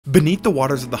Beneath the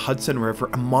waters of the Hudson River,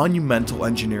 a monumental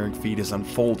engineering feat is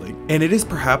unfolding, and it is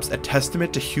perhaps a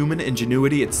testament to human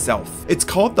ingenuity itself. It's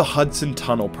called the Hudson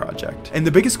Tunnel Project, and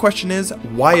the biggest question is,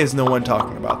 why is no one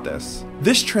talking about this?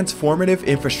 This transformative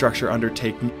infrastructure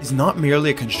undertaking is not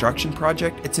merely a construction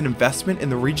project, it's an investment in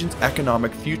the region's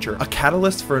economic future, a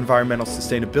catalyst for environmental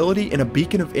sustainability, and a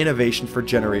beacon of innovation for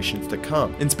generations to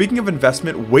come. And speaking of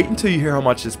investment, wait until you hear how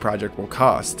much this project will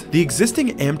cost. The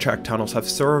existing Amtrak tunnels have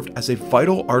served as a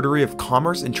vital artery of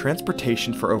commerce and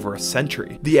transportation for over a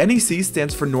century. The NEC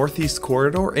stands for Northeast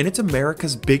Corridor, and it's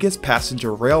America's biggest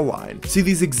passenger rail line. See,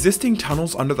 these existing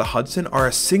tunnels under the Hudson are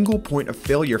a single point of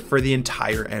failure for the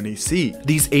entire NEC.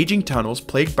 These aging tunnels,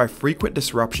 plagued by frequent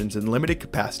disruptions and limited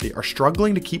capacity, are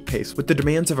struggling to keep pace with the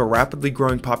demands of a rapidly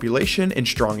growing population and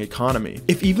strong economy.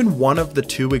 If even one of the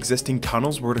two existing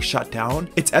tunnels were to shut down,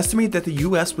 it's estimated that the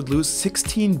US would lose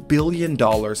 $16 billion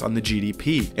on the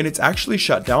GDP, and it's actually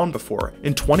shut down before.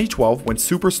 In 2012, when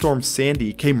Superstorm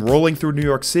Sandy came rolling through New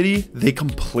York City, they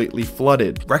completely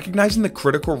flooded. Recognizing the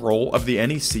critical role of the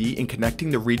NEC in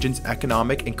connecting the region's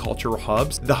economic and cultural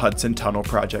hubs, the Hudson Tunnel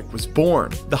Project was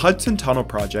born. The Hudson Tunnel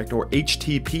Project, or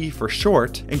HTP for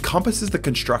short, encompasses the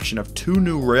construction of two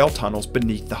new rail tunnels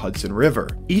beneath the Hudson River,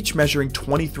 each measuring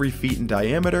 23 feet in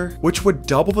diameter, which would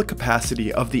double the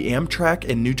capacity of the Amtrak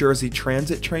and New Jersey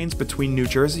Transit trains between New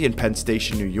Jersey and Penn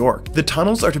Station, New York. The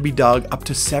tunnels are to be dug up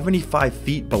to 75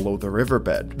 feet below the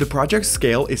riverbed. The project's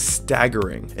scale is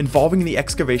staggering, involving the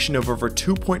excavation of over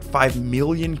 2.5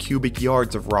 million cubic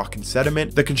yards of rock and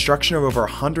sediment, the construction of over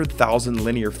 100,000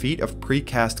 linear feet of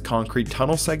precast concrete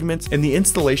tunnel segments, and the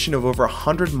installation of over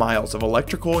 100 miles of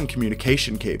electrical and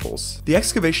communication cables. The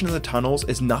excavation of the tunnels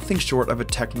is nothing short of a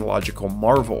technological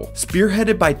marvel,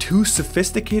 spearheaded by two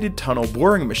sophisticated tunnel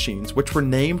boring machines which were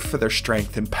named for their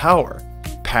strength and power: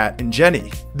 Pat and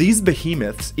Jenny. These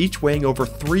behemoths, each weighing over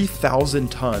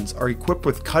 3,000 tons, are equipped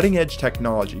with cutting-edge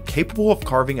technology capable of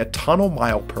carving a tunnel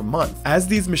mile per month. As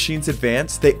these machines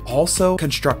advance, they also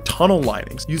construct tunnel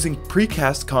linings using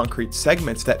precast concrete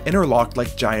segments that interlock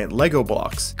like giant Lego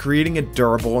blocks, creating a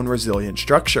durable and resilient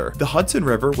structure. The Hudson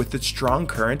River, with its strong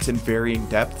currents and varying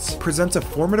depths, presents a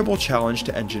formidable challenge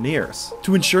to engineers.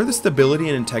 To ensure the stability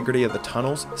and integrity of the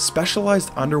tunnels,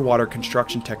 specialized underwater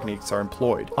construction techniques are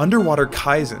employed. Underwater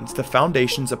kaizens, the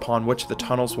foundations upon which the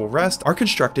tunnels will rest, are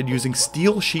constructed using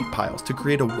steel sheet piles to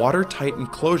create a watertight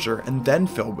enclosure and then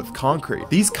filled with concrete.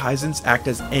 These kaizens act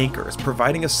as anchors,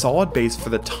 providing a solid base for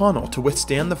the tunnel to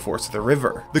withstand the force of the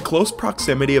river. The close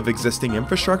proximity of existing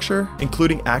infrastructure,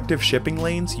 including active shipping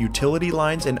lanes, utility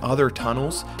lines, and other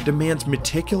tunnels, demands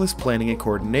meticulous planning and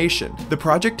coordination. The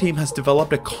project team has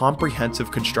developed a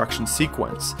comprehensive construction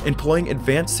sequence, employing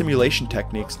advanced simulation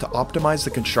techniques to optimize the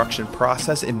construction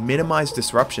process and minimize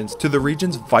disruptions to the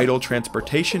region's vital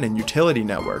transportation and utility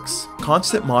networks.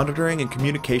 Constant monitoring and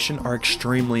communication are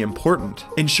extremely important,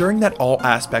 ensuring that all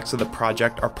aspects of the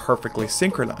project are perfectly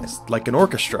synchronized, like an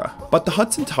orchestra. But the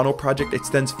Hudson Tunnel Project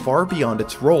extends far beyond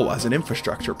its role as an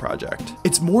infrastructure project.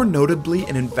 It's more notably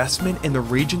an investment in the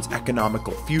region's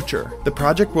economical future. The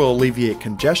project will alleviate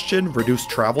congestion, reduce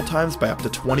travel times by up to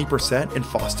 20%, and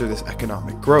foster this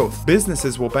economic growth.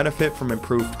 Businesses will benefit from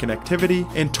improved connectivity,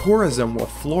 and tourism will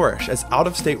flourish as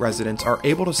out-of-state residents are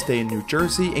able to stay in New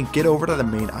Jersey and get over to the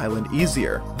main island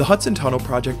easier. The Hudson Tunnel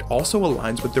Project also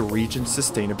aligns with the region's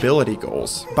sustainability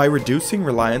goals. By reducing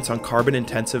reliance on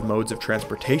carbon-intensive modes of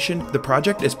transportation, the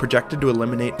project is projected to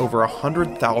eliminate over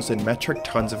 100,000 metric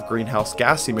tons of greenhouse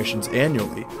gas emissions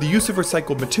annually. The use of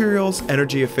recycled materials,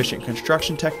 energy-efficient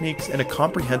construction techniques, and a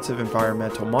comprehensive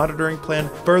environmental monitoring plan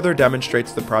further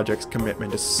demonstrates the project's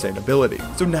commitment to sustainability.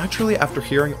 So naturally, after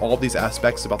hearing all these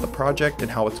aspects about the project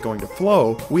and how it's going to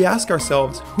flow, we ask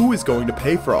ourselves, who is going to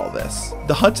pay for all this?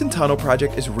 The Hudson Tunnel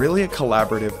Project is really a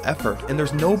collaborative effort, and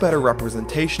there's no better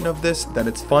representation of this than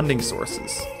its funding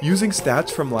sources. Using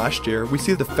stats from last year, we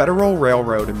see the Federal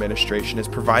Railroad Administration is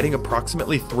providing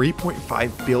approximately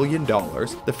 $3.5 billion,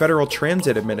 the Federal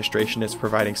Transit Administration is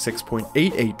providing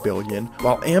 $6.88 billion,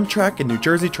 while Amtrak and New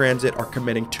Jersey Transit are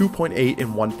committing $2.8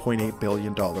 and $1.8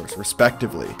 billion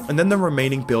respectively. And then the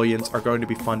remaining billions are going to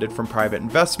be funded from private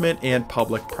investment and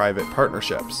public-private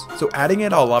partnerships. So adding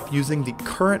it all up using the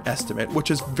current estimate,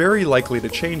 which is very likely to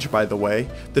change by the way,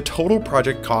 the total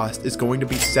project cost is going to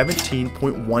be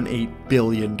 $17.18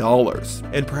 billion.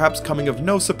 And perhaps coming of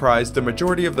no surprise, the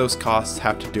majority of those costs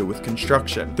have to do with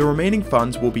construction. The remaining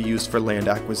funds will be used for land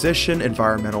acquisition,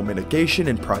 environmental mitigation,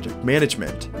 and project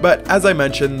management. But as I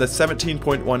mentioned, the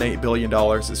 $17.18 billion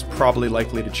is probably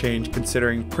likely to change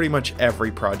considering pretty much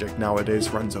every project nowadays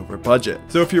runs over budget.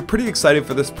 So if you're pretty excited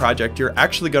for this project, you're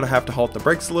actually going to have have to halt the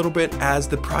brakes a little bit as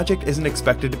the project isn't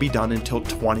expected to be done until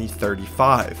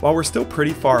 2035. While we're still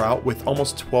pretty far out with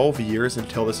almost 12 years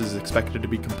until this is expected to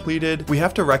be completed, we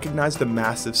have to recognize the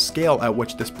massive scale at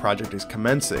which this project is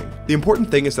commencing. The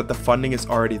important thing is that the funding is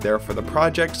already there for the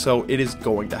project, so it is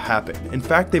going to happen. In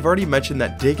fact, they've already mentioned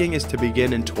that digging is to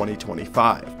begin in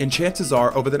 2025. And chances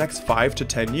are, over the next 5 to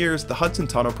 10 years, the Hudson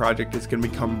Tunnel Project is going to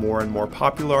become more and more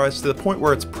popularized to the point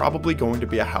where it's probably going to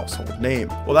be a household name.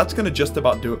 Well, that's going to just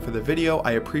about do it for the video.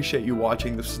 I appreciate you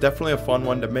watching. This is definitely a fun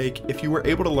one to make. If you were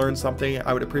able to learn something,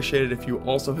 I would appreciate it if you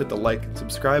also hit the like and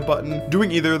subscribe button.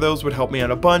 Doing either of those would help me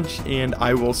out a bunch, and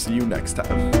I will see you next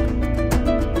time.